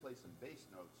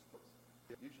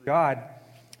God.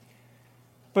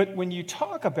 But when you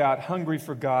talk about hungry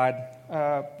for God,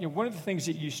 one of the things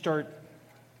that you start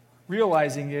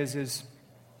realizing is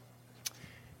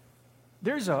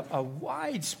there's a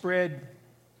widespread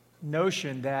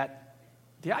notion that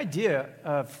the idea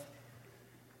of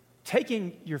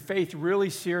taking your faith really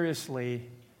seriously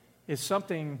is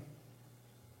something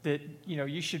that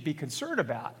you should be concerned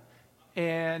about.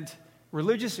 And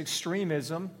religious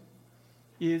extremism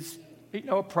is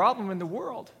a problem in the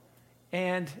world.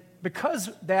 And because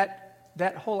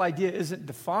that whole idea isn't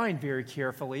defined very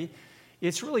carefully,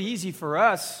 it's really easy for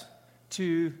us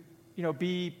to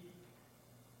be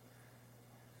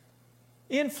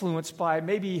influenced by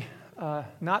maybe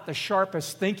not the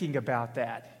sharpest thinking about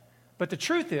that. But the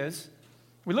truth is,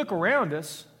 we look around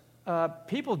us,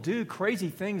 people do crazy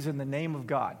things in the name of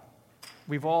God.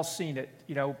 We've all seen it.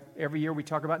 Every year we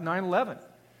talk about 9/11.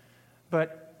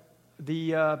 But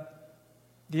the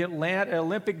Atlanta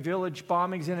Olympic Village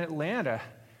bombings in Atlanta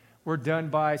were done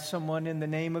by someone in the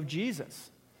name of Jesus.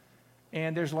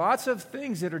 And there's lots of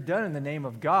things that are done in the name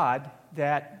of God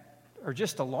that are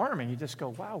just alarming. You just go,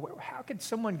 wow, how could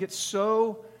someone get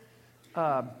so,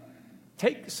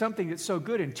 take something that's so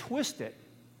good and twist it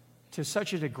to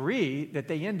such a degree that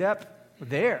they end up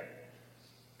there?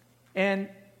 And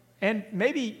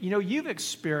maybe, you've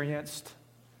experienced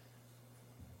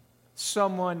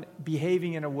someone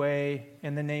behaving in a way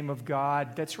in the name of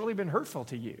God that's really been hurtful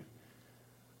to you.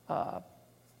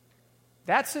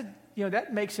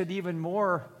 That makes it even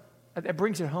more, that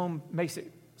brings it home, makes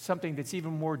it something that's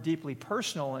even more deeply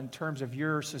personal in terms of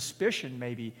your suspicion,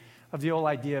 maybe, of the whole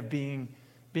idea of being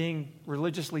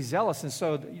religiously zealous. And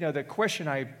so, the question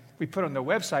we put on the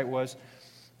website was,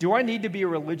 do I need to be a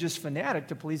religious fanatic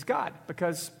to please God?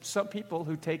 Because some people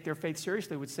who take their faith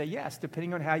seriously would say yes,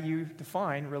 depending on how you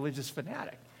define religious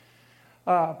fanatic.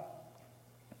 The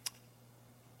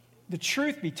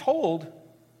truth be told,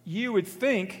 you would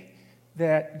think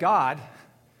that God,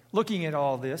 looking at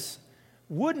all this,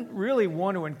 wouldn't really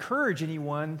want to encourage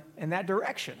anyone in that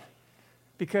direction.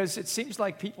 Because it seems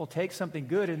like people take something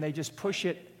good and they just push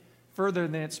it further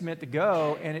than it's meant to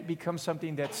go, and it becomes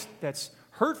something that's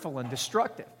hurtful and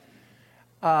destructive.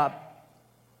 I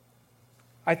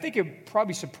think it would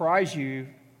probably surprise you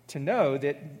to know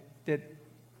that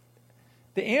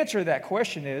the answer to that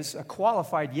question is a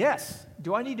qualified yes.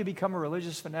 Do I need to become a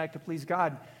religious fanatic to please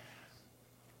God?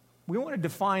 We want to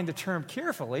define the term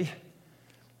carefully,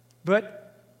 but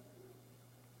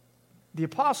the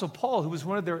Apostle Paul, who was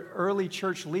one of the early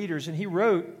church leaders, and he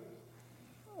wrote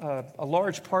a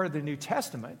large part of the New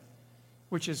Testament,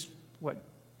 which is what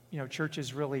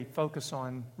churches really focus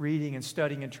on reading and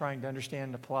studying and trying to understand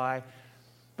and apply,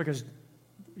 because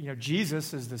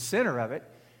Jesus is the center of it.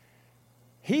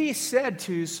 He said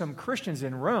to some Christians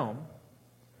in Rome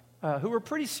who were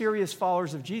pretty serious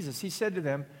followers of Jesus, he said to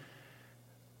them,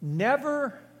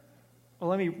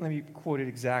 let me quote it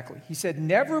exactly. He said,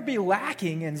 "Never be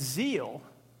lacking in zeal,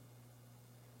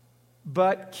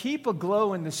 but keep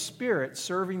aglow in the Spirit,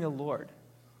 serving the Lord."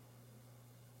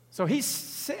 So he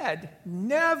said,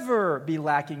 never be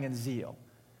lacking in zeal.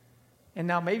 And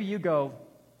now maybe you go,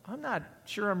 I'm not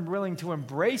sure I'm willing to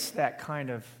embrace that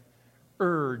kind of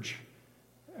urge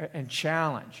and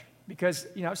challenge because,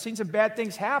 I've seen some bad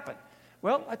things happen.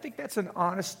 Well, I think that's an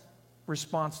honest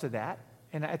response to that.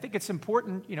 And I think it's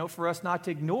important, for us not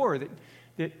to ignore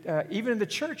that even in the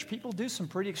church, people do some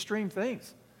pretty extreme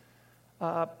things.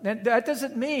 And that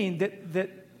doesn't mean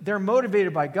that they're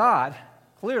motivated by God,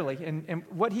 clearly. And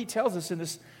what he tells us in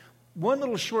this one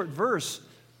little short verse,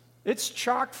 it's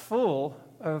chock full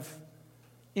of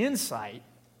insight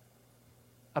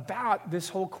about this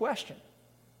whole question.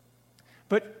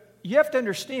 But you have to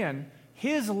understand,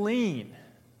 his lean,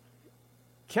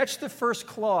 catch the first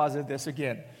clause of this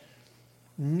again,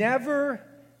 never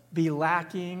be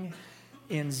lacking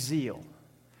in zeal.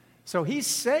 So he's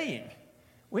saying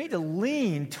we need to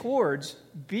lean towards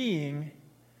being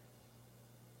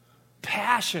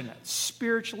passionate,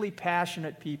 spiritually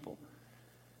passionate people.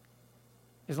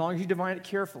 As long as you define it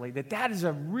carefully, that is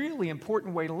a really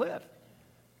important way to live.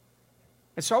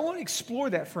 And so I want to explore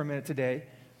that for a minute today,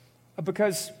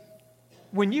 because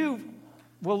we'll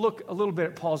look a little bit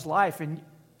at Paul's life, and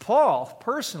Paul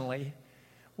personally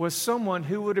was someone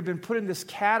who would have been put in this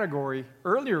category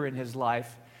earlier in his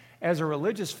life as a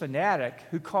religious fanatic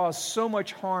who caused so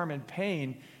much harm and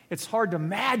pain. It's hard to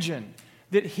imagine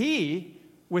that he,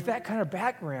 with that kind of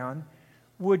background,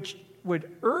 would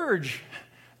urge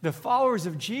the followers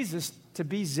of Jesus to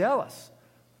be zealous,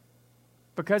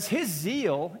 because his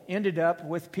zeal ended up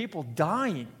with people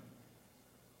dying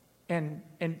and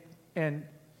an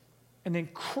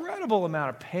incredible amount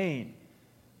of pain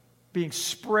being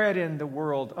spread in the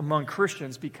world among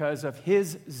Christians because of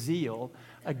his zeal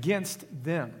against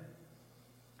them.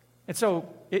 And so,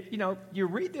 you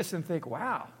read this and think,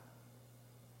 wow,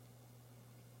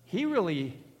 he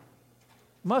really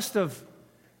must have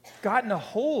gotten a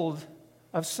hold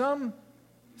of some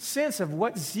sense of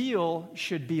what zeal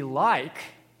should be like,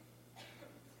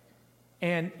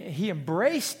 and he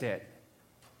embraced it,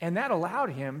 and that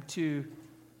allowed him to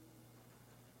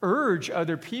urge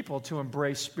other people to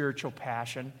embrace spiritual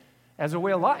passion as a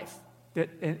way of life,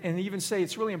 and even say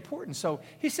it's really important. So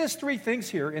he says three things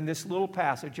here in this little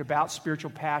passage about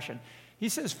spiritual passion. He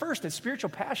says, first, that spiritual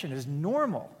passion is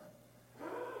normal.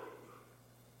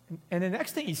 And the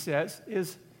next thing he says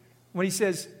is, when he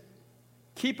says,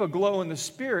 keep a glow in the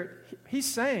Spirit, he's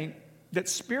saying that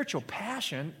spiritual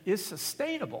passion is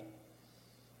sustainable.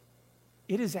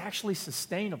 It is actually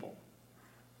sustainable.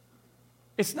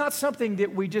 It's not something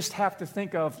that we just have to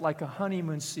think of like a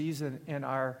honeymoon season in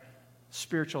our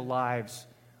spiritual lives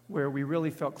where we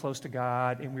really felt close to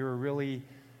God and we were really,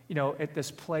 at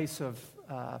this place of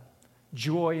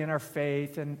joy in our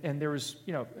faith, and there was,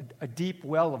 a deep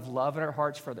well of love in our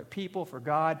hearts for other people, for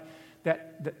God.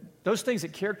 That those things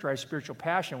that characterize spiritual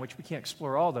passion, which we can't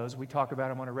explore all those, we talk about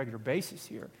them on a regular basis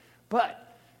here.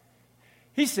 But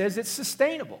he says it's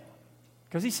sustainable.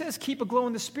 Because he says, keep a glow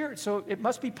in the Spirit, so it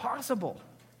must be possible.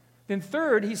 Then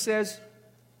third, he says,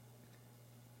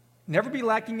 never be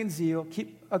lacking in zeal,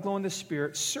 keep a glow in the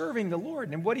Spirit, serving the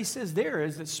Lord. And what he says there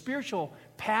is that spiritual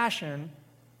passion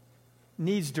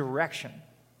needs direction.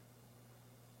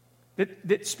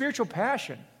 That spiritual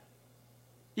passion,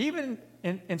 even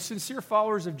in sincere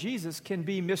followers of Jesus, can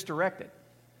be misdirected.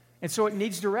 And so it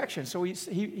needs direction. So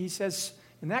he says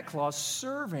in that clause,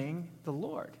 serving the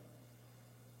Lord.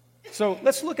 So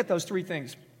let's look at those three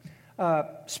things.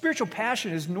 Spiritual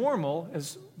passion is normal,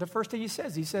 as the first thing he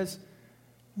says. He says,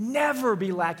 never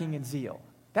be lacking in zeal.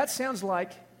 That sounds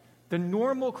like the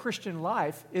normal Christian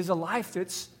life is a life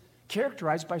that's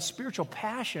characterized by spiritual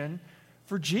passion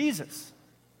for Jesus.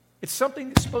 It's something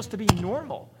that's supposed to be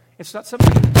normal. It's not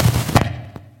something...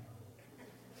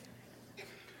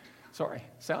 Sorry,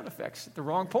 sound effects at the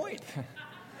wrong point.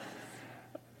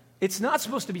 It's not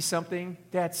supposed to be something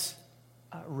that's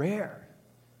rare.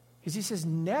 Because he says,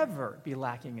 never be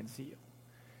lacking in zeal.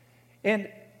 And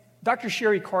Dr.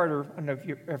 Sherry Carter, I don't know if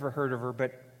you've ever heard of her,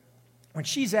 but when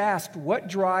she's asked what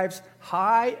drives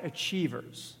high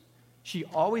achievers, she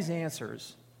always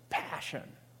answers, passion.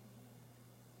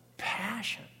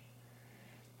 Passion.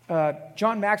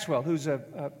 John Maxwell, who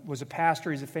was a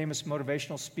pastor, he's a famous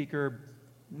motivational speaker,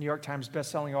 New York Times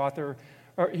bestselling author.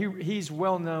 He's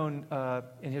well known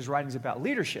in his writings about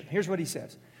leadership. Here's what he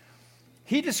says.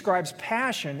 He describes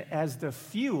passion as the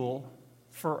fuel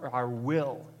for our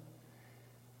will.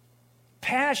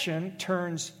 Passion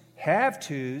turns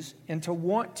have-tos into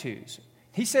want-tos.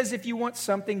 He says if you want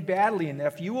something badly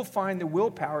enough, you will find the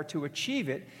willpower to achieve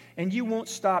it, and you won't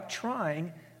stop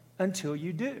trying until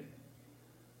you do.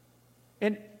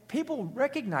 And people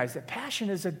recognize that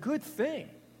passion is a good thing.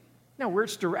 Now, where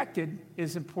it's directed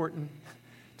is important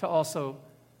to also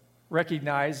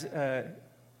recognize,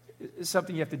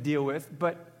 something you have to deal with.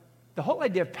 But the whole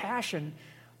idea of passion,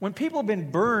 when people have been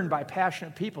burned by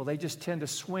passionate people, they just tend to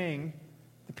swing.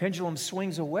 The pendulum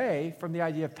swings away from the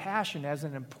idea of passion as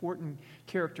an important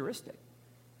characteristic.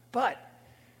 But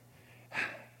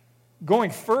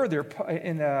going further,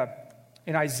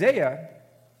 in Isaiah,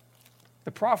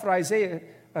 the prophet Isaiah,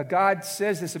 God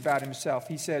says this about himself.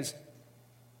 He says,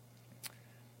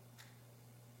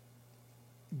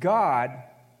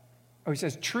 he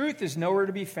says, truth is nowhere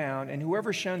to be found, and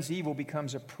whoever shuns evil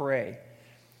becomes a prey.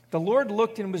 The Lord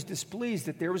looked and was displeased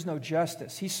that there was no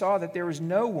justice. He saw that there was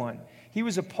no one. He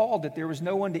was appalled that there was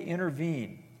no one to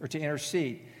intervene or to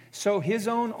intercede. So his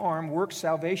own arm worked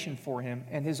salvation for him,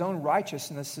 and his own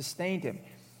righteousness sustained him.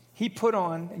 He put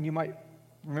on, and you might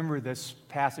remember this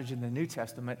passage in the New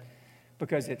Testament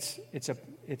because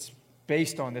it's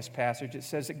based on this passage. It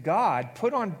says that God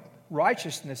put on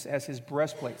righteousness as his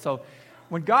breastplate. So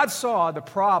when God saw the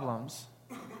problems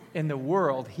in the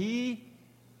world, he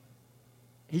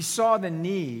saw the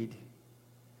need.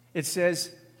 It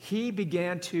says he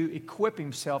began to equip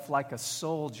himself like a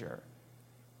soldier,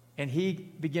 and he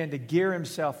began to gear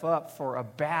himself up for a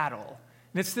battle.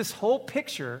 And it's this whole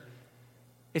picture.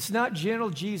 It's not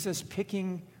gentle Jesus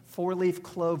picking four-leaf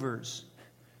clovers,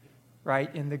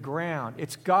 right, in the ground.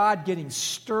 It's God getting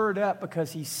stirred up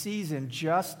because he sees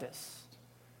injustice.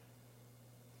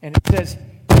 And it says,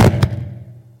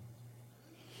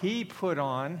 he put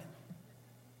on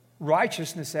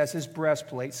righteousness as his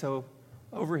breastplate, so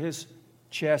over his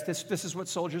chest. This is what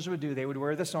soldiers would do. They would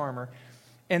wear this armor.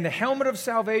 and the helmet of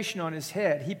salvation on his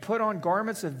head. He put on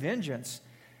garments of vengeance,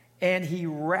 and he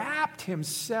wrapped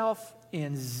himself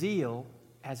in zeal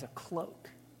as a cloak.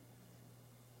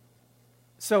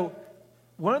 So,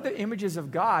 one of the images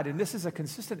of God, and this is a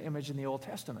consistent image in the Old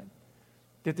Testament,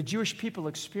 that the Jewish people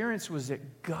experienced was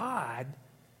that God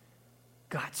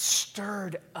got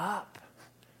stirred up,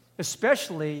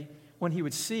 especially when he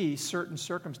would see certain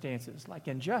circumstances like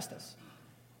injustice.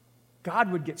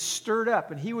 God would get stirred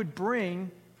up, and he would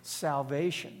bring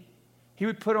salvation. He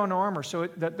would put on armor. So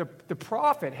the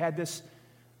prophet had this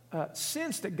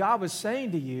sense that God was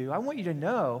saying to you, I want you to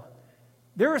know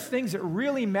there are things that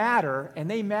really matter, and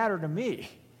they matter to me.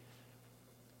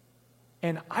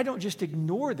 And I don't just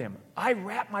ignore them. I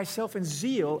wrap myself in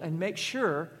zeal and make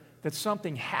sure that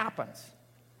something happens.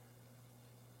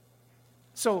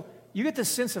 So you get the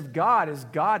sense of God as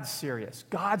God's serious.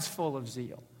 God's full of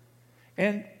zeal.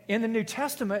 And in the New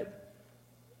Testament,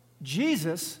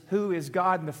 Jesus, who is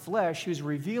God in the flesh, who's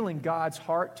revealing God's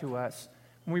heart to us,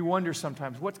 and we wonder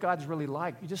sometimes, what's God's really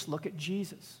like? You just look at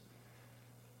Jesus.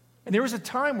 And there was a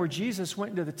time where Jesus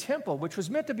went into the temple, which was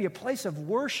meant to be a place of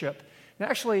worship. And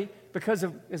actually, because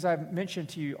of, as I've mentioned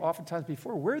to you oftentimes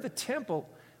before, where the temple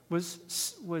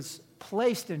was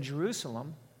placed in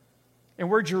Jerusalem, and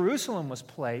where Jerusalem was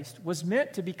placed, was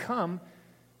meant to become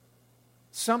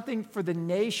something for the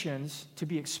nations to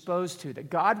be exposed to,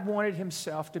 that God wanted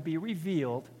himself to be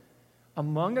revealed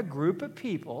among a group of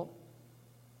people.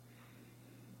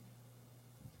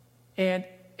 And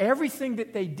everything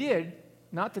that they did,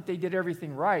 not that they did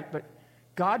everything right, but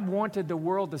God wanted the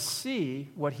world to see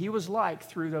what he was like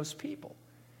through those people.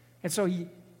 And so he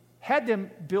had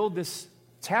them build this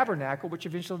tabernacle, which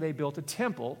eventually they built a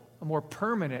temple, a more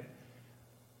permanent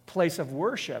place of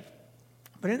worship.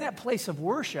 But in that place of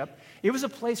worship, it was a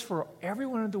place where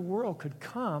everyone in the world could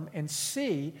come and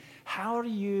see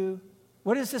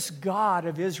what is this God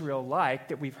of Israel like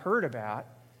that we've heard about,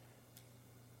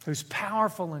 who's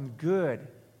powerful and good,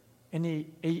 and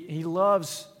he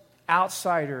loves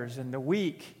outsiders and the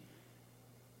weak,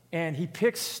 and he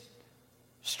picks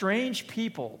strange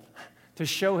people to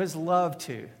show his love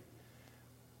to,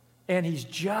 and he's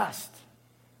just.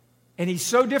 And he's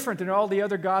so different than all the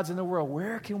other gods in the world.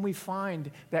 Where can we find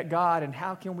that God, and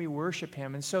how can we worship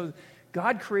him? And so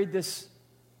God created this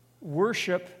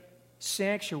worship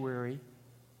sanctuary,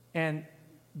 and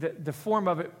the form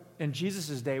of it in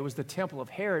Jesus' day was the temple of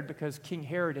Herod, because King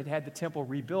Herod had the temple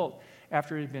rebuilt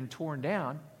after it had been torn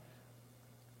down.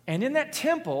 And in that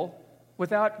temple,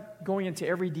 without going into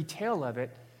every detail of it,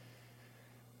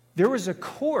 there was a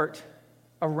court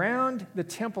around the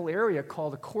temple area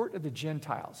called the Court of the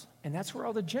Gentiles. And that's where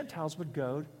all the Gentiles would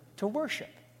go to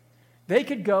worship. They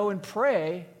could go and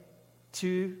pray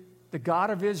to the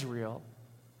God of Israel,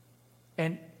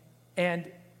 and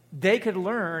they could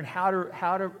learn how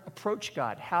to approach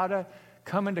God, how to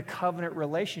come into covenant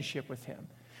relationship with him.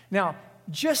 Now,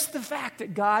 just the fact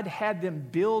that God had them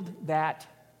build that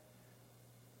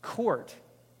court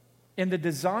in the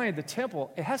design of the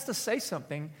temple, it has to say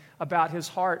something about his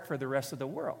heart for the rest of the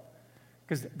world.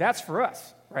 Because that's for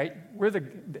us, right? We're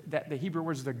the Hebrew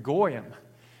word is the goyim.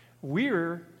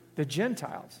 We're the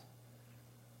Gentiles.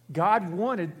 God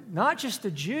wanted not just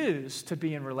the Jews to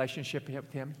be in relationship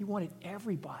with him, he wanted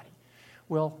everybody.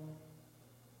 Well,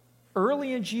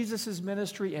 early in Jesus'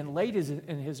 ministry and late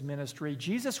in his ministry,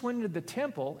 Jesus went into the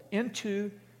temple,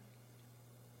 into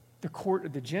the court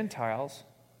of the Gentiles,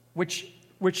 which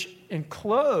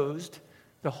enclosed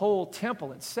the whole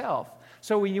temple itself.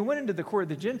 So when you went into the court of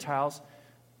the Gentiles,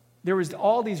 there was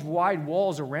all these wide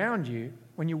walls around you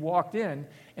when you walked in,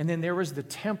 and then there was the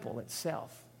temple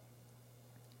itself.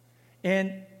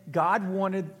 And God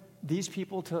wanted these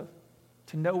people to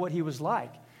know what he was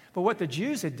like. But what the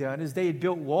Jews had done is they had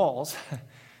built walls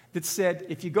that said,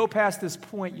 if you go past this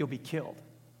point, you'll be killed.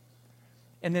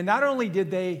 And then not only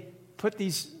did they put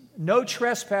these no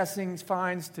trespassing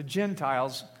fines to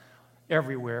Gentiles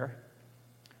everywhere,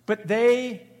 but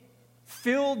they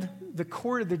filled the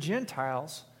court of the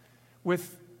Gentiles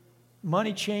with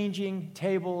money-changing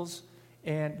tables,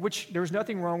 and which there was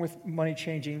nothing wrong with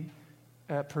money-changing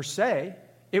per se.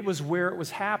 It was where it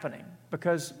was happening,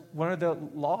 because one of the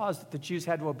laws that the Jews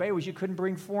had to obey was you couldn't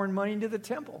bring foreign money into the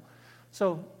temple.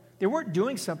 So they weren't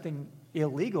doing something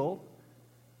illegal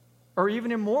or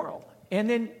even immoral. And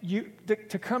then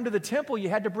to come to the temple, you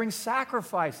had to bring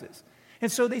sacrifices. And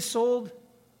so they sold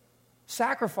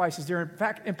sacrifices there. In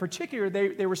fact, in particular,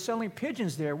 they were selling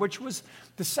pigeons there, which was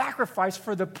the sacrifice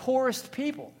for the poorest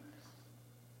people,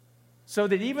 so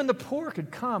that even the poor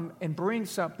could come and bring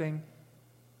something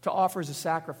to offer as a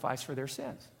sacrifice for their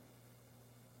sins.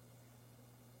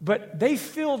 But they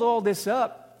filled all this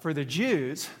up for the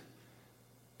Jews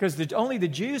because only the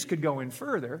Jews could go in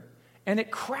further, and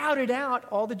it crowded out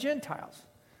all the Gentiles.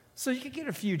 So you could get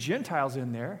a few Gentiles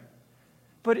in there,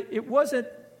 but it wasn't,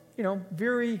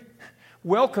 very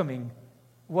welcoming,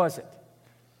 was it?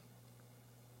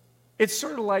 It's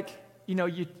sort of like,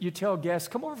 you tell guests,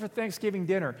 come over for Thanksgiving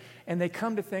dinner, and they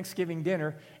come to Thanksgiving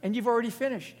dinner, and you've already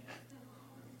finished.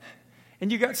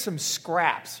 And you got some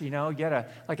scraps, you got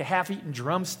a half-eaten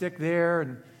drumstick there,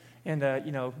 and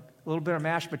a little bit of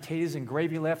mashed potatoes and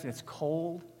gravy left, and it's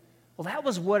cold. Well, that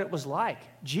was what it was like.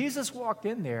 Jesus walked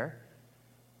in there,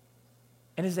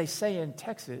 and as they say in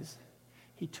Texas,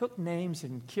 he took names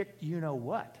and kicked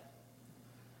you-know-what.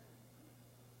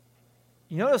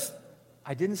 You notice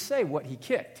I didn't say what he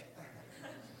kicked.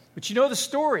 But you know the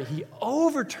story. He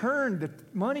overturned the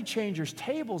money changers'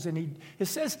 tables, and it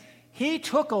says he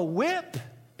took a whip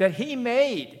that he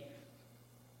made.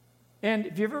 And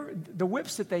if you ever, the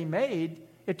whips that they made,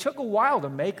 it took a while to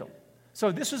make them.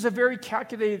 So this was a very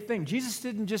calculated thing. Jesus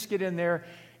didn't just get in there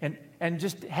and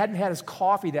just hadn't had his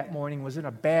coffee that morning, was in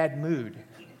a bad mood.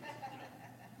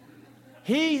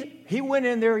 He went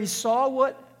in there, he saw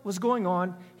what was going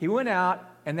on, he went out,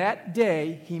 and that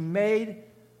day he made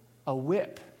a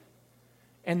whip.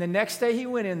 And the next day he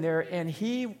went in there and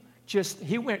he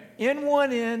went in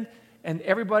one end, and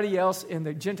everybody else in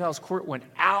the Gentiles' court went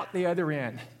out the other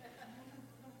end,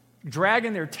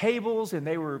 dragging their tables, and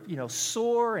they were,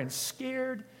 sore and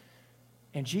scared.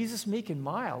 And Jesus, meek and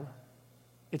mild,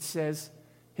 it says,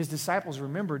 his disciples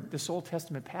remembered this Old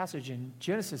Testament passage in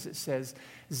Genesis. It says,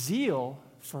 zeal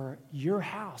for your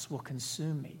house will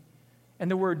consume me. And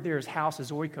the word there is house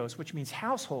is oikos, which means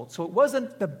household. So it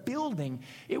wasn't the building,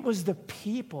 it was the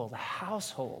people, the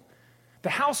household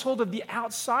of the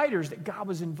outsiders that God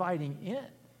was inviting in.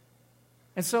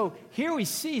 And so here we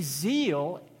see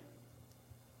zeal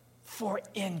for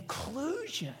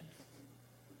inclusion.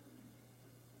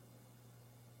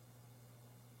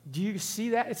 Do you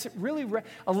see that? It's really,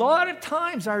 a lot of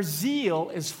times our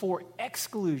zeal is for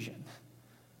exclusion.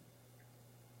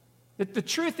 The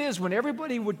truth is, when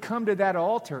everybody would come to that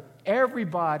altar,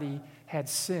 everybody had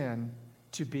sin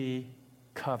to be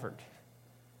covered.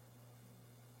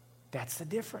 That's the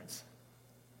difference.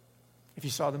 If you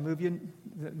saw the movie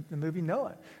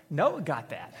Noah, Noah got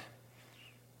that.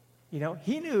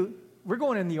 He knew we're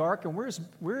going in the ark, and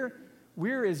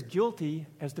we're as guilty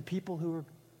as the people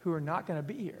who are not going to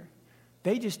be here.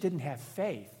 They just didn't have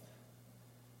faith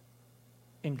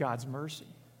in God's mercy.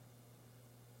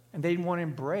 And they didn't want to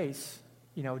embrace,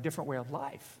 a different way of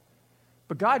life.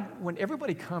 But God, when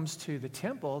everybody comes to the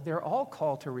temple, they're all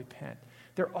called to repent.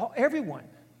 Everyone.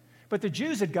 But the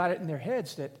Jews had got it in their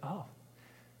heads that,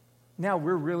 now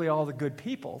we're really all the good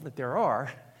people that there are.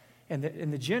 And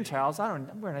the Gentiles,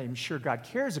 we're not even sure God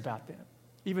cares about them,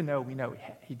 even though we know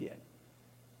he did.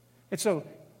 And so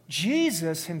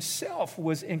Jesus himself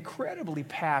was incredibly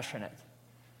passionate.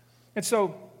 And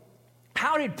so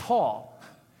how did Paul,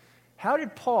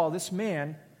 this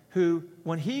man who,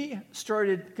 when he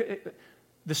started,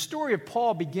 the story of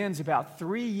Paul begins about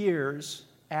 3 years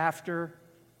after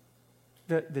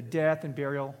the death and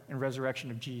burial and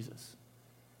resurrection of Jesus.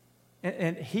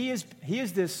 And he is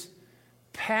this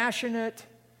passionate,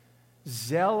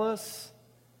 zealous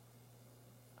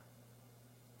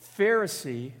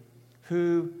Pharisee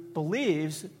who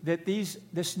believes that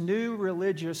this new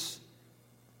religious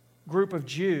group of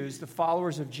Jews, the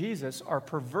followers of Jesus, are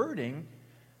perverting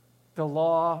the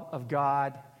law of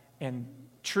God and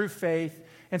true faith.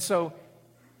 And so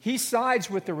he sides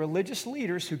with the religious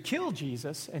leaders who killed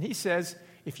Jesus, and he says,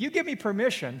 if you give me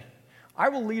permission, I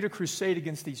will lead a crusade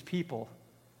against these people,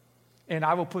 and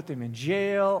I will put them in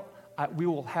jail. We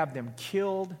will have them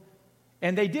killed.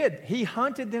 And they did. He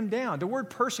hunted them down. The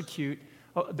word persecute,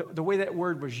 the way that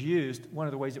word was used, one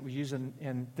of the ways it was used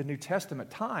in the New Testament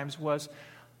times, was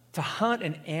to hunt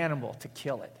an animal, to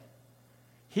kill it.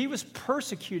 He was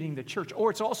persecuting the church. Or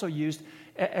it's also used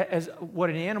as what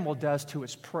an animal does to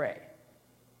its prey.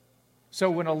 So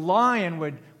when a lion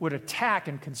would attack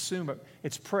and consume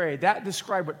its prey, that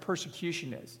described what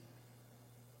persecution is.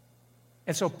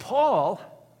 And so Paul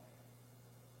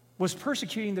was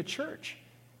persecuting the church.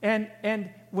 And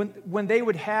when they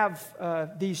would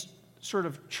have these sort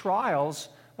of trials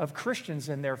of Christians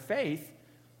in their faith,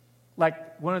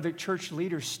 like one of the church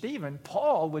leaders, Stephen,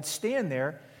 Paul would stand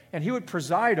there and he would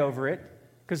preside over it,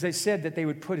 because they said that they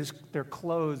would put their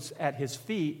clothes at his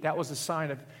feet. That was a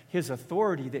sign of his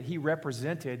authority, that he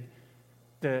represented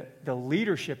the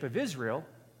leadership of Israel.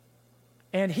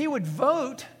 And he would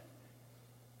vote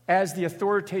as the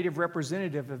authoritative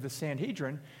representative of the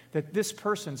Sanhedrin that this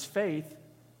person's faith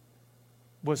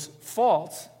was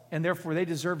false, and therefore they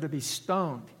deserved to be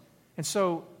stoned. And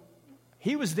so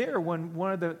he was there when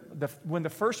when the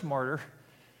first martyr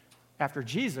after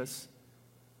Jesus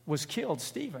was killed,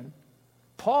 Stephen.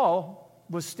 Paul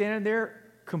was standing there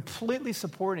completely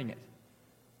supporting it.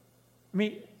 I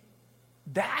mean,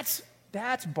 that's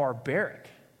barbaric.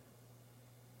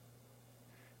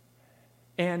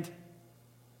 And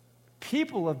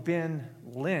people have been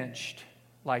lynched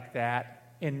like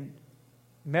that, in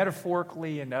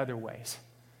metaphorically and other ways.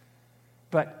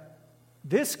 But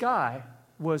this guy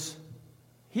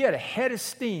he had a head of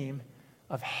steam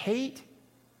of hate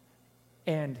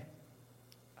and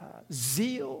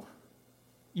zeal.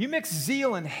 You mix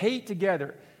zeal and hate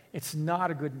together, it's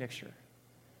not a good mixture.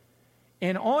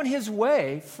 And on his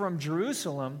way from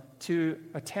Jerusalem to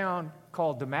a town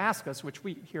called Damascus, which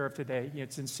we hear of today,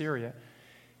 it's in Syria,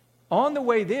 on the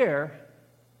way there,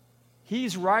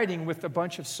 he's riding with a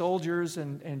bunch of soldiers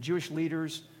and Jewish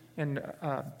leaders and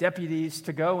deputies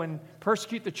to go and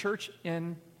persecute the church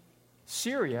in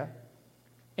Syria.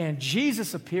 And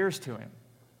Jesus appears to him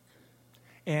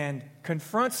and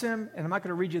confronts him. And I'm not going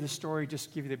to read you the story,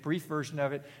 just give you the brief version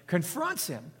of it. Confronts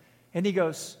him. And he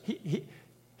goes,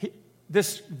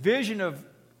 this vision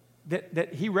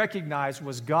that he recognized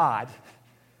was God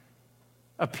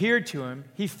appeared to him.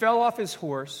 He fell off his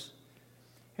horse.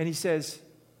 And he says,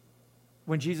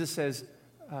 when Jesus says,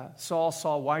 Saul,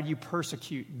 Saul, why do you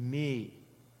persecute me?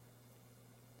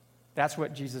 That's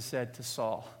what Jesus said to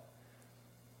Saul.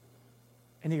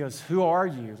 And he goes, who are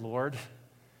you, Lord?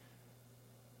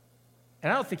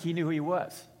 And I don't think he knew who he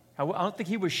was. I don't think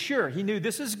he was sure. He knew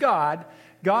this is God.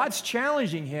 God's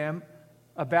challenging him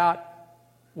about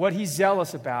what he's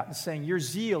zealous about and saying, your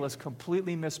zeal is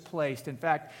completely misplaced. In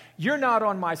fact, you're not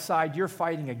on my side. You're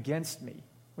fighting against me.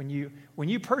 When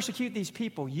you persecute these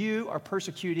people, you are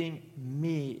persecuting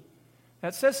me.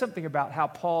 That says something about how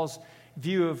Paul's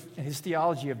view of his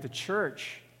theology of the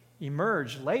church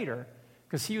emerged later,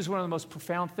 because he was one of the most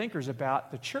profound thinkers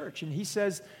about the church. And he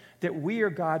says that we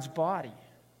are God's body.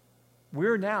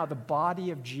 We're now the body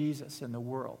of Jesus in the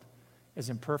world, as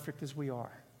imperfect as we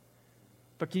are.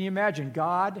 But can you imagine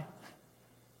God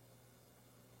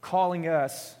calling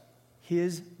us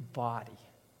his body?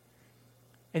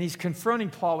 And he's confronting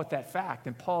Paul with that fact.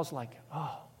 And Paul's like,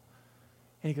 oh.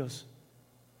 And he goes,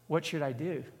 what should I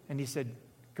do? And he said,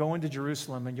 go into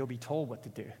Jerusalem and you'll be told what to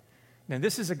do. Now,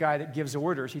 this is a guy that gives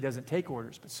orders. He doesn't take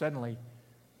orders. But suddenly,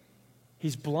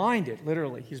 he's blinded.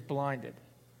 Literally, he's blinded.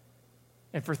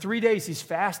 And for 3 days, he's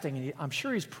fasting. And I'm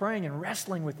sure he's praying and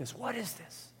wrestling with this. What is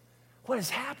this? What has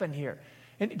happened here?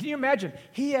 And can you imagine?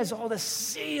 He has all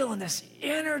this zeal and this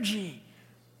energy.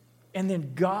 And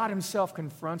then God himself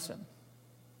confronts him.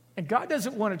 And God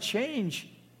doesn't want to change.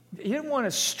 He didn't want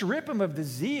to strip him of the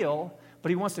zeal, but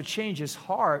he wants to change his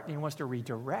heart, and he wants to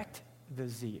redirect the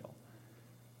zeal.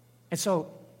 And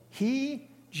so he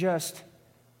just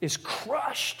is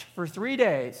crushed for 3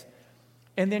 days.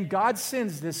 And then God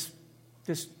sends this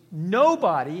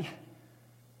nobody,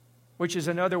 which is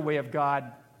another way of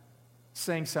God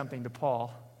saying something to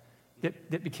Paul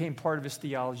that became part of his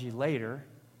theology later.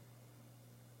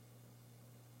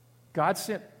 God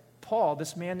sent Paul,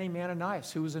 this man named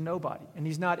Ananias, who was a nobody. And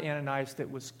he's not Ananias that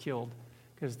was killed,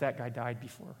 because that guy died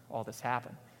before all this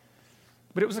happened.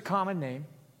 But it was a common name.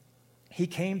 He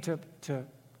came to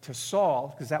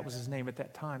Saul, because that was his name at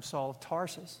that time, Saul of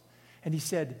Tarsus. And he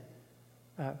said,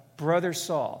 Brother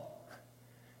Saul,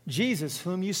 Jesus,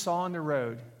 whom you saw on the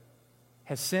road,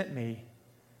 has sent me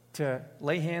to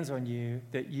lay hands on you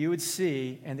that you would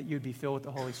see and that you would be filled with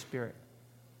the Holy Spirit.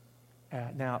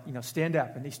 Now, stand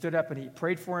up. And he stood up and he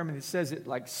prayed for him, and it says it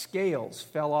like scales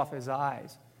fell off his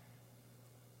eyes.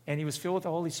 And he was filled with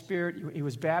the Holy Spirit. He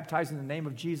was baptized in the name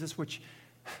of Jesus, which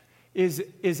is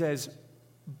as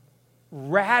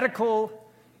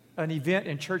radical an event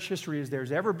in church history as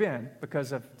there's ever been,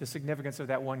 because of the significance of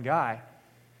that one guy.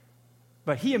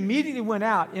 But he immediately went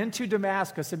out into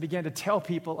Damascus and began to tell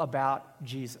people about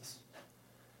Jesus.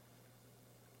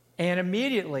 And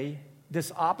immediately,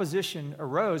 this opposition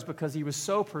arose because he was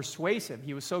so persuasive.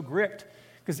 He was so gripped.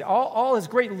 Because all his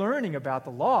great learning about the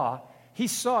law, he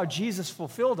saw Jesus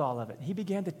fulfilled all of it. He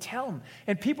began to tell them.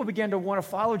 And people began to want to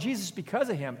follow Jesus because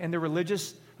of him. And the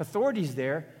religious authorities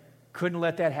there couldn't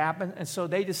let that happen. And so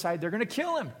they decided they're going to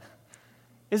kill him.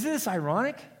 Isn't this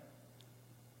ironic?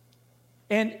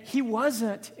 And he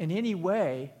wasn't in any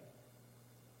way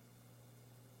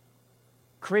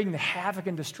creating the havoc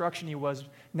and destruction he was.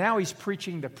 Now he's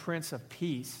preaching the Prince of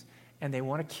Peace, and they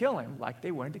want to kill him like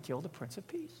they wanted to kill the Prince of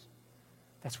Peace.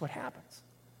 That's what happens.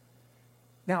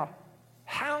 Now,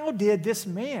 how did this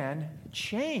man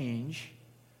change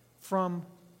from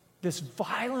this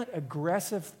violent,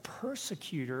 aggressive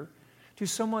persecutor to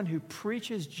someone who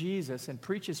preaches Jesus and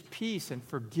preaches peace and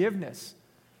forgiveness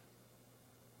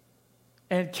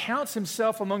and counts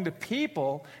himself among the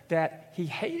people that he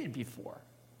hated before.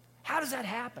 How does that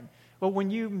happen? Well,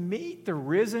 when you meet the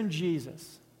risen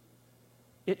Jesus,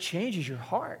 it changes your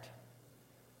heart.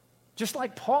 Just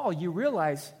like Paul, you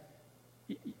realize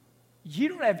you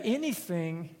don't have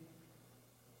anything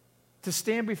to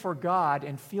stand before God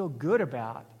and feel good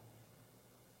about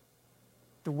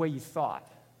the way you thought.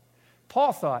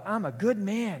 Paul thought, I'm a good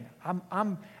man.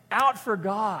 I'm out for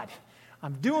God.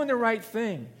 I'm doing the right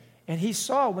thing. And he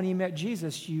saw when he met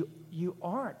Jesus, you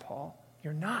aren't, Paul.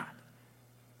 You're not.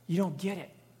 You don't get it.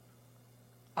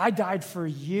 I died for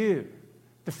you.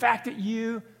 The fact that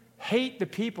you hate the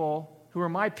people who are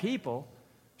my people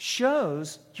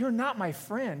shows you're not my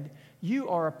friend. You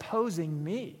are opposing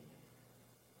me.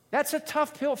 That's a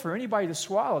tough pill for anybody to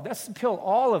swallow. That's the pill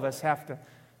all of us have to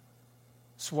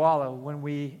swallow when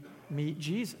we meet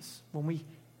Jesus, when we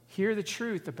hear the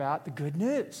truth about the good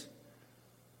news.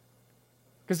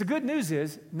 Because the good news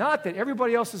is not that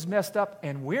everybody else is messed up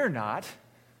and we're not.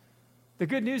 The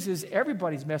good news is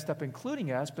everybody's messed up,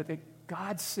 including us, but that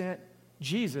God sent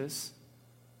Jesus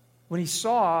when he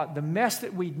saw the mess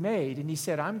that we'd made, and he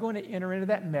said, I'm going to enter into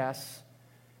that mess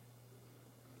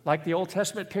like the Old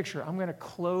Testament picture. I'm going to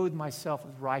clothe myself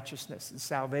with righteousness and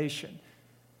salvation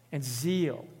and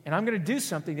zeal, and I'm going to do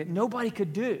something that nobody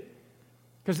could do.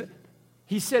 Because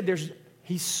he said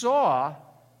he saw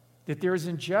that there is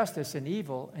injustice and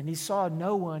evil, and he saw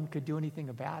no one could do anything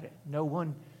about it. No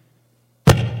one.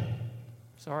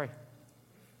 Sorry.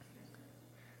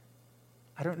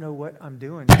 I don't know what I'm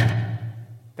doing.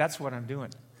 That's what I'm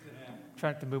doing. I'm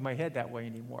trying not to move my head that way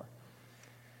anymore.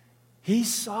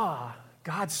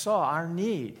 God saw our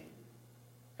need,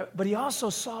 but he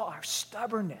also saw our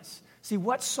stubbornness. See,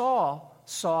 what Saul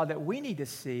saw that we need to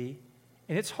see,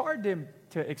 and it's hard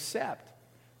to accept,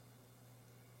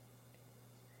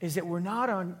 is that we're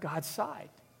not on God's side.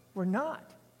 We're not.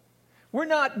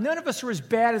 None of us are as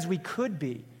bad as we could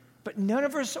be, but none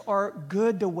of us are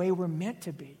good the way we're meant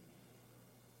to be.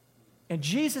 And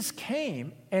Jesus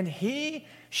came, and he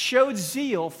showed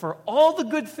zeal for all the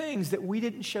good things that we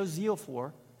didn't show zeal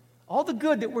for, all the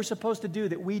good that we're supposed to do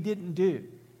that we didn't do,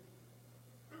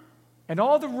 and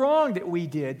all the wrong that we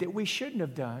did that we shouldn't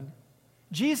have done.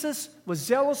 Jesus was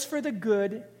zealous for the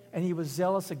good, and he was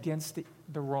zealous against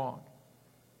the wrong.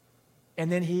 And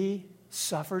then he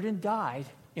suffered and died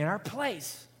in our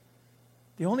place.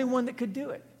 The only one that could do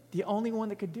it. The only one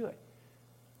that could do it.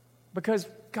 Because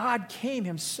God came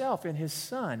himself in his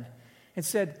Son and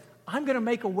said, I'm going to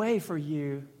make a way for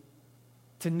you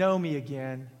to know me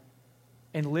again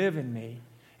and live in me.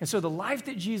 And so the life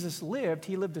that Jesus lived,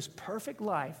 he lived this perfect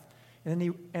life.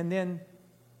 And then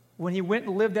when he went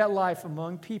and lived that life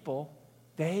among people,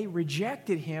 they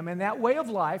rejected him and that way of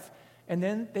life, and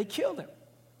then they killed him.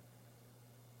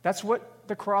 That's what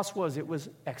the cross was. It was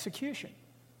execution.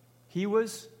 He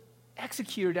was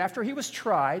executed after he was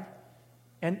tried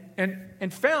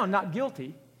and found not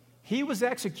guilty. He was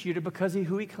executed because of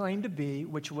who he claimed to be,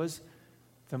 which was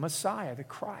the Messiah, the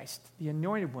Christ, the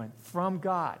anointed one from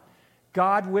God,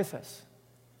 God with us.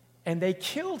 And they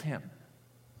killed him.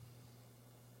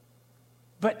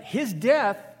 But his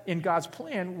death in God's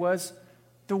plan was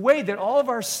the way that all of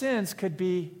our sins could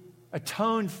be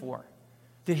atoned for.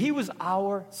 That he was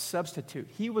our substitute.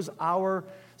 He was our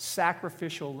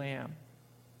sacrificial lamb.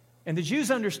 And the Jews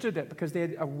understood that because they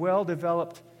had a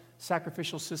well-developed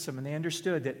sacrificial system, and they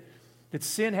understood that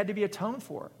sin had to be atoned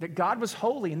for, that God was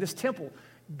holy in this temple.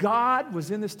 God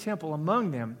was in this temple among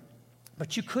them,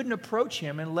 but you couldn't approach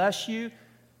him unless you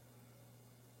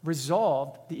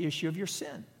resolved the issue of your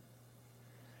sin.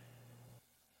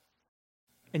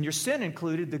 And your sin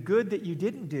included the good that you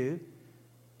didn't do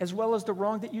as well as the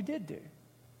wrong that you did do.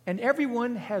 And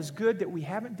everyone has good that we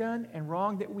haven't done and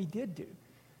wrong that we did do.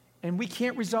 And we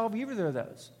can't resolve either of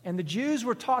those. And the Jews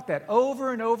were taught that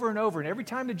over and over and over. And every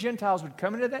time the Gentiles would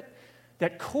come into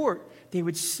that court, they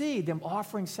would see them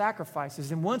offering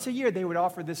sacrifices. And once a year, they would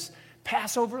offer this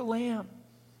Passover lamb.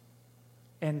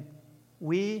 And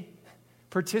we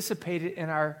participated in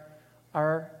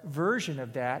our version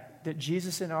of that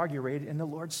Jesus inaugurated in the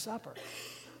Lord's Supper.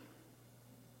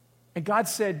 And God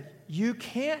said, you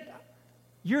can't,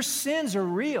 your sins are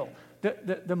real.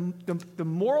 The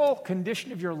moral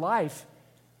condition of your life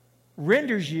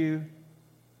renders you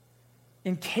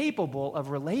incapable of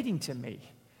relating to me.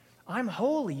 I'm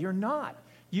holy, you're not.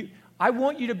 I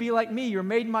want you to be like me. You're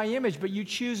made in my image, but you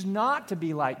choose not to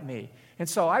be like me. And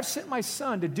so I've sent my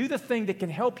Son to do the thing that can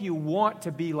help you want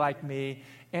to be like me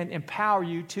and empower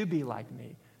you to be like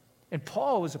me. And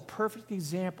Paul was a perfect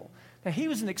example. Now, he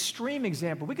was an extreme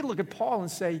example. We could look at Paul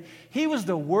and say he was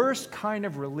the worst kind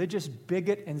of religious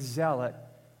bigot and zealot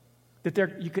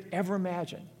that you could ever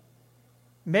imagine.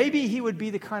 Maybe he would be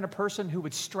the kind of person who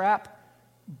would strap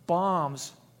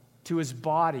bombs to his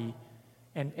body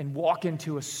and walk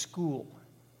into a school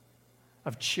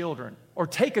of children, or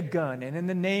take a gun and in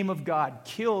the name of God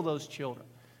kill those children,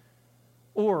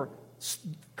 or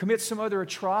commit some other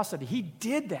atrocity. He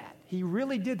did that. He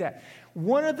really did that.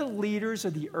 One of the leaders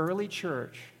of the early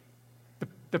church,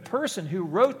 the person who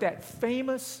wrote that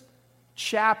famous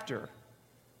chapter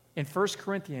in 1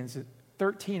 Corinthians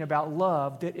 13 about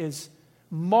love that is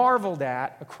marveled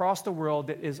at across the world,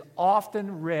 that is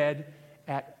often read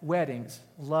at weddings.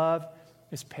 Love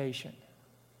is patient.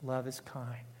 Love is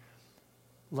kind.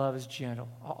 Love is gentle.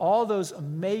 All those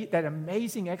that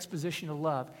amazing exposition of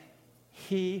love,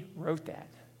 he wrote that.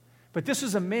 But this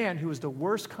was a man who was the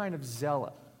worst kind of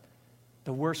zealot,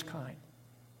 the worst kind.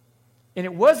 And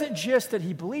it wasn't just that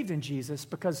he believed in Jesus,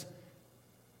 because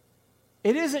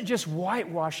it isn't just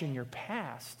whitewashing your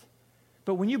past.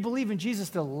 But when you believe in Jesus,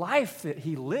 the life that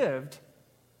he lived,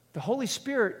 the Holy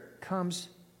Spirit comes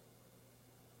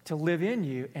to live in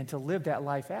you and to live that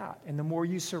life out. And the more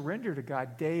you surrender to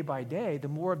God day by day, the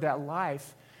more of that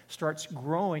life starts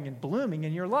growing and blooming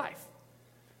in your life.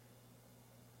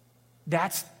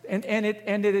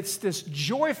 It's this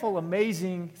joyful,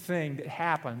 amazing thing that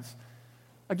happens.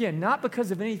 Again, not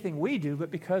because of anything we do, but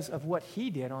because of what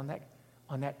he did on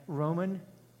that Roman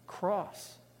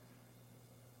cross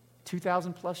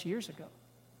 2,000 plus years ago.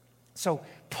 So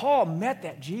Paul met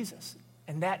that Jesus,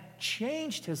 and that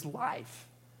changed his life.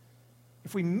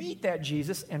 If we meet that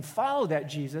Jesus and follow that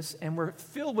Jesus and we're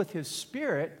filled with his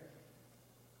Spirit,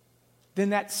 then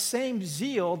that same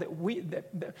zeal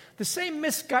the same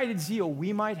misguided zeal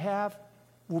we might have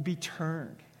will be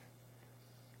turned.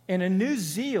 And a new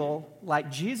zeal,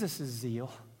 like Jesus'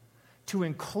 zeal, to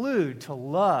include, to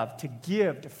love, to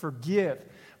give, to forgive,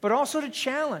 but also to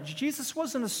challenge. Jesus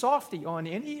wasn't a softie on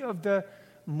any of the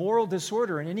moral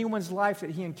disorder in anyone's life that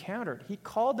he encountered. He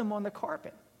called them on the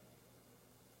carpet.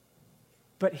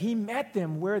 But he met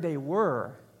them where they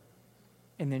were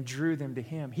and then drew them to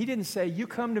him. He didn't say, you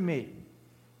come to me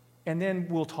and then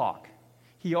we'll talk.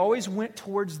 He always went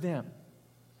towards them.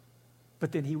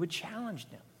 But then he would challenge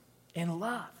them in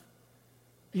love.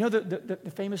 You know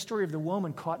the famous story of the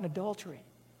woman caught in adultery.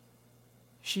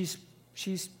 She's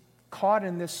caught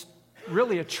in this,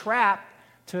 really a trap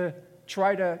to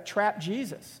try to trap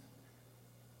Jesus.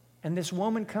 And this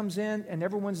woman comes in, and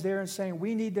everyone's there and saying,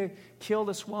 we need to kill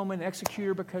this woman, execute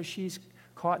her because she's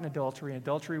caught in adultery. And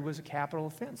adultery was a capital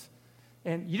offense.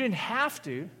 And you didn't have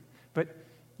to, but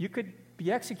you could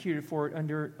be executed for it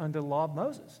under the law of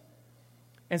Moses.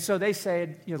 And so they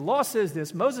said, the law says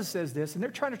this, Moses says this, and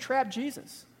they're trying to trap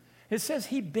Jesus. It says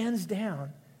he bends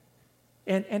down,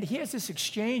 and he has this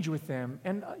exchange with them.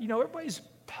 And, everybody's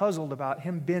puzzled about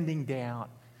him bending down.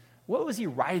 What was he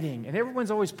writing? And everyone's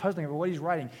always puzzling about what he's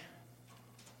writing.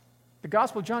 The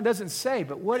Gospel of John doesn't say,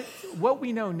 but what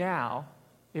we know now,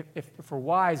 if we're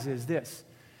wise, is this.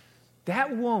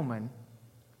 That woman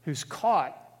who's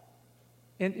caught,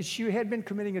 and she had been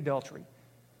committing adultery,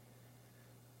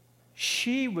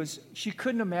 she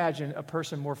couldn't imagine a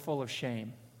person more full of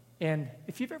shame. And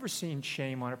if you've ever seen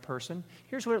shame on a person,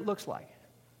 here's what it looks like.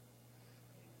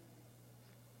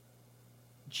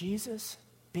 Jesus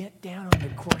bent down on the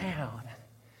ground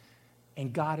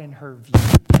and got in her view.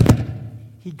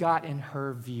 He got in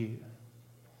her view.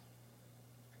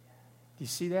 Do you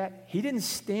see that? He didn't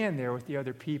stand there with the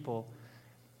other people,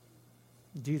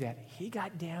 do that. He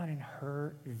got down in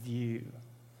her view.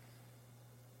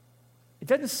 It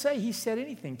doesn't say he said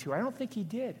anything to her. I don't think he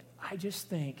did. I just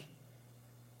think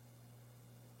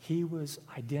he was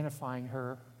identifying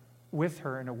with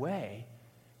her in a way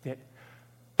that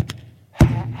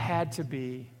had to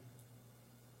be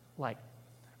like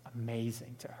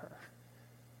amazing to her.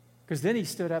 Because then he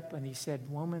stood up and he said,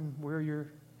 woman,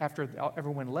 after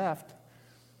everyone left,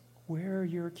 where are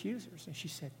your accusers? And she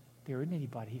said, there isn't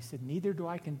anybody. He said, neither do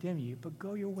I condemn you, but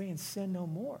go your way and sin no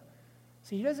more.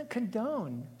 See, he doesn't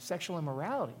condone sexual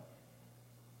immorality,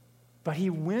 but he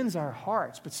wins our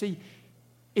hearts. But see,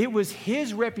 it was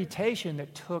his reputation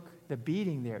that took the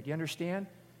beating there. Do you understand?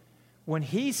 When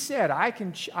he said,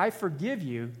 I forgive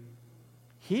you,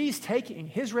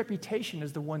 his reputation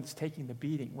is the one that's taking the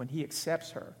beating when he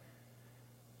accepts her.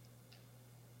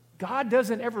 God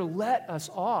doesn't ever let us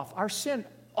off. Our sin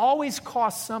always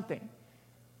costs something.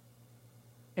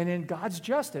 And in God's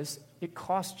justice, it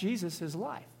cost Jesus his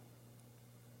life.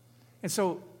 And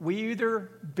so we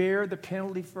either bear the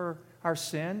penalty for our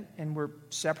sin and we're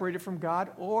separated from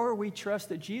God, or we trust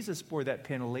that Jesus bore that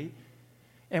penalty.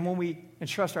 And when we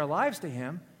entrust our lives to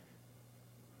him,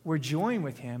 we're joined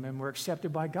with him and we're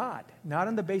accepted by God. Not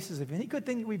on the basis of any good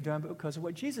thing that we've done, but because of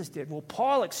what Jesus did. Well,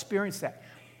 Paul experienced that.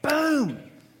 Boom!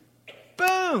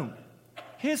 Boom!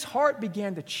 His heart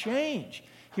began to change.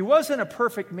 He wasn't a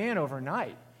perfect man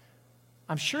overnight.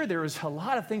 I'm sure there was a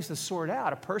lot of things to sort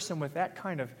out. A person with that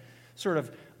kind of sort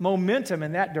of momentum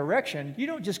in that direction, you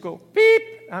don't just go, beep,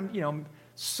 I'm,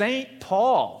 St.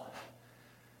 Paul.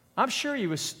 I'm sure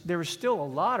there was still a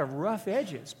lot of rough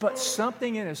edges, but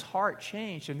something in his heart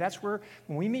changed. And that's where,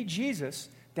 when we meet Jesus,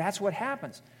 that's what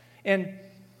happens. And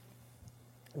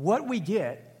what we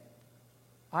get,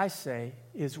 I say,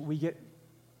 is we get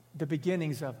the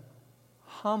beginnings of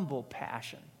humble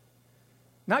passion.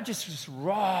 Not just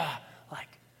raw,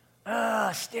 like,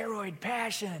 steroid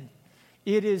passion.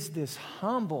 It is this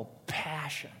humble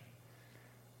passion.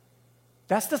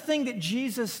 That's the thing that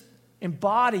Jesus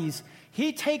embodies.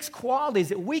 He takes qualities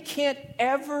that we can't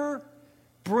ever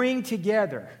bring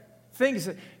together. Things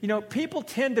that, people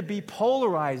tend to be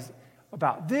polarized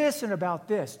about this and about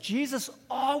this. Jesus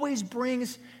always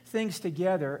brings things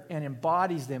together and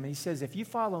embodies them. And he says, if you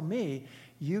follow me,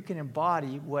 you can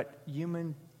embody what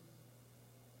human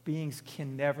beings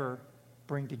can never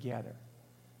bring together.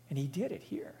 And he did it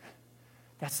here.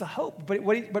 That's the hope. But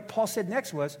what Paul said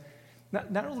next was,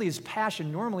 not only is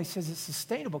passion, normally he says it's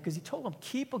sustainable, because he told them,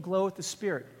 keep aglow with the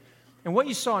Spirit. And what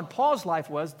you saw in Paul's life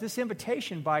was this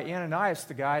invitation by Ananias,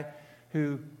 the guy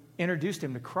who introduced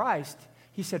him to Christ.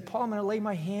 He said, Paul, I'm going to lay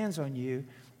my hands on you,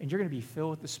 and you're going to be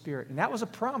filled with the Spirit. And that was a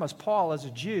promise Paul, as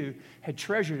a Jew, had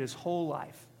treasured his whole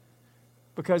life.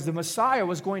 Because the Messiah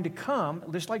was going to come,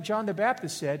 just like John the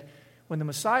Baptist said, when the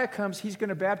Messiah comes, he's going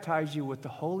to baptize you with the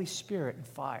Holy Spirit and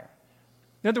fire.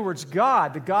 In other words,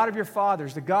 God, the God of your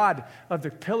fathers, the God of the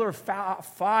pillar of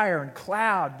fire and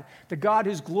cloud, the God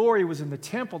whose glory was in the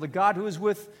temple, the God who was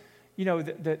with,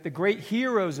 the great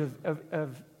heroes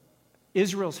of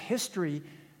Israel's history,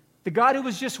 the God who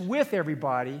was just with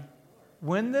everybody,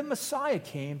 when the Messiah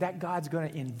came, that God's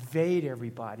going to invade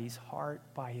everybody's heart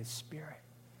by his Spirit.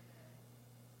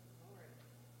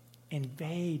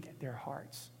 Invade their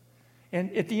hearts.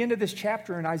 And at the end of this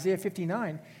chapter in Isaiah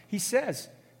 59, he says,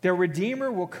 the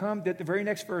Redeemer will come, the very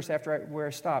next verse where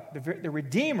I stopped, the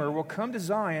Redeemer will come to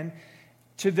Zion,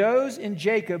 to those in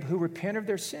Jacob who repent of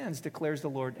their sins, declares the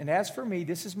Lord. And as for me,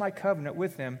 this is my covenant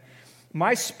with them.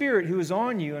 My Spirit who is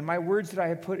on you and my words that I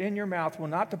have put in your mouth will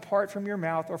not depart from your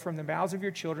mouth or from the mouths of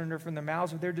your children or from the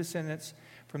mouths of their descendants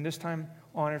from this time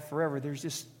on and forever. There's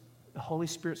just, the Holy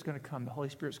Spirit's going to come. The Holy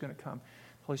Spirit's going to come.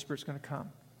 The Holy Spirit's going to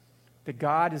come. That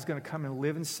God is going to come and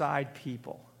live inside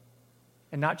people.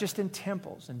 And not just in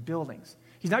temples and buildings.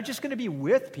 He's not just going to be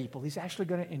with people. He's actually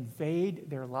going to invade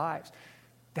their lives.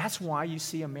 That's why you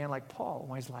see a man like Paul,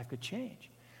 why his life could change.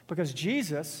 Because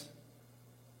Jesus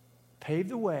paved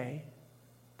the way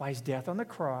by his death on the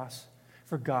cross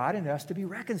for God and us to be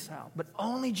reconciled. But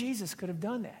only Jesus could have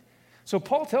done that. So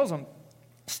Paul tells them,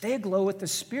 stay aglow with the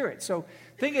Spirit. So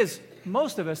the thing is,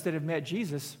 most of us that have met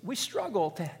Jesus, we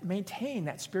struggle to maintain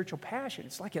that spiritual passion.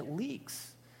 It's like it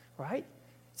leaks, right?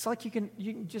 It's like you can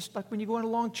just, like when you go on a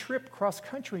long trip cross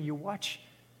country, you watch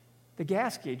the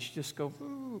gas gauge just go,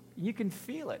 ooh, you can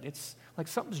feel it. It's like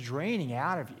something's draining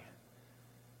out of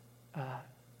you.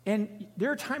 And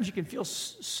there are times you can feel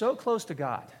so close to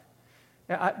God.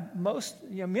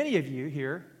 Many of you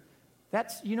here,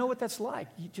 you know what that's like.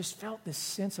 You just felt this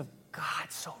sense of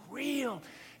God so real,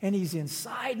 and he's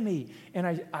inside me, and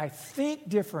I think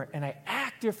different, and I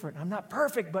act different. I'm not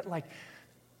perfect, but like,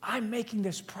 I'm making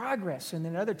this progress. And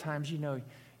then other times,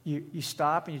 you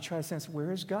stop and you try to sense,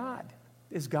 where is God?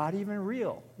 Is God even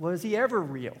real? Was he ever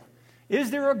real?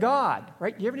 Is there a God?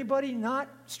 Right? Do you have anybody not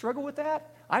struggle with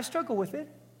that? I struggle with it.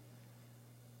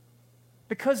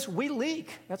 Because we leak.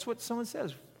 That's what someone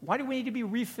says. Why do we need to be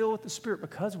refilled with the Spirit?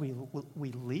 Because we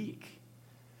leak.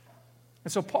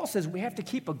 And so Paul says we have to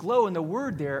keep aglow. And the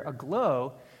word there,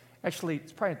 aglow, actually,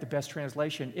 it's probably not the best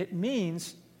translation. It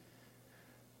means,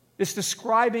 it's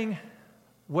describing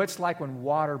what it's like when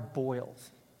water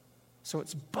boils. So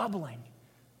it's bubbling.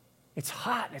 It's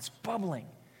hot and it's bubbling.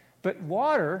 But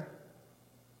water,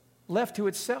 left to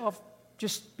itself,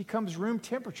 just becomes room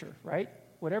temperature, right?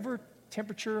 Whatever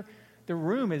temperature the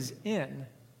room is in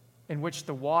which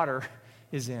the water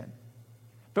is in.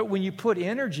 But when you put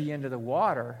energy into the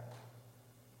water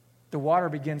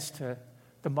begins to,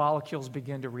 the molecules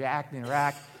begin to react and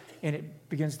interact, and it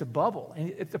begins to bubble.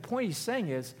 And the point he's saying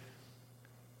is,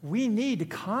 we need to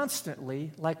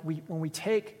constantly, when we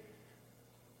take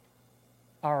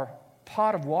our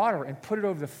pot of water and put it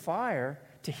over the fire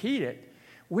to heat it.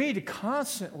 We need to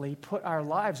constantly put our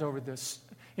lives over this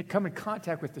and come in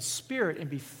contact with the Spirit and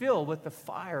be filled with the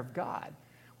fire of God,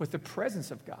 with the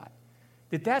presence of God.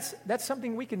 That's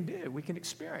something we can do, we can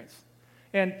experience.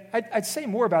 And I'd say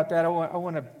more about that. I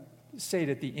want to say it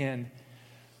at the end.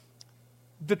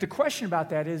 But the question about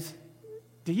that is,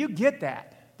 do you get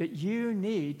that you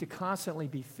need to constantly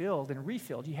be filled and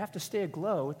refilled? You have to stay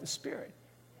aglow with the Spirit.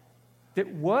 That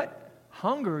what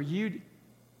hunger you'd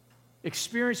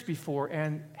experienced before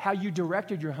and how you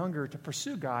directed your hunger to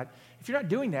pursue God, if you're not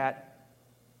doing that,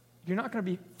 you're not going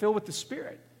to be filled with the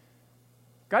Spirit.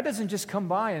 God doesn't just come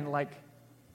by and like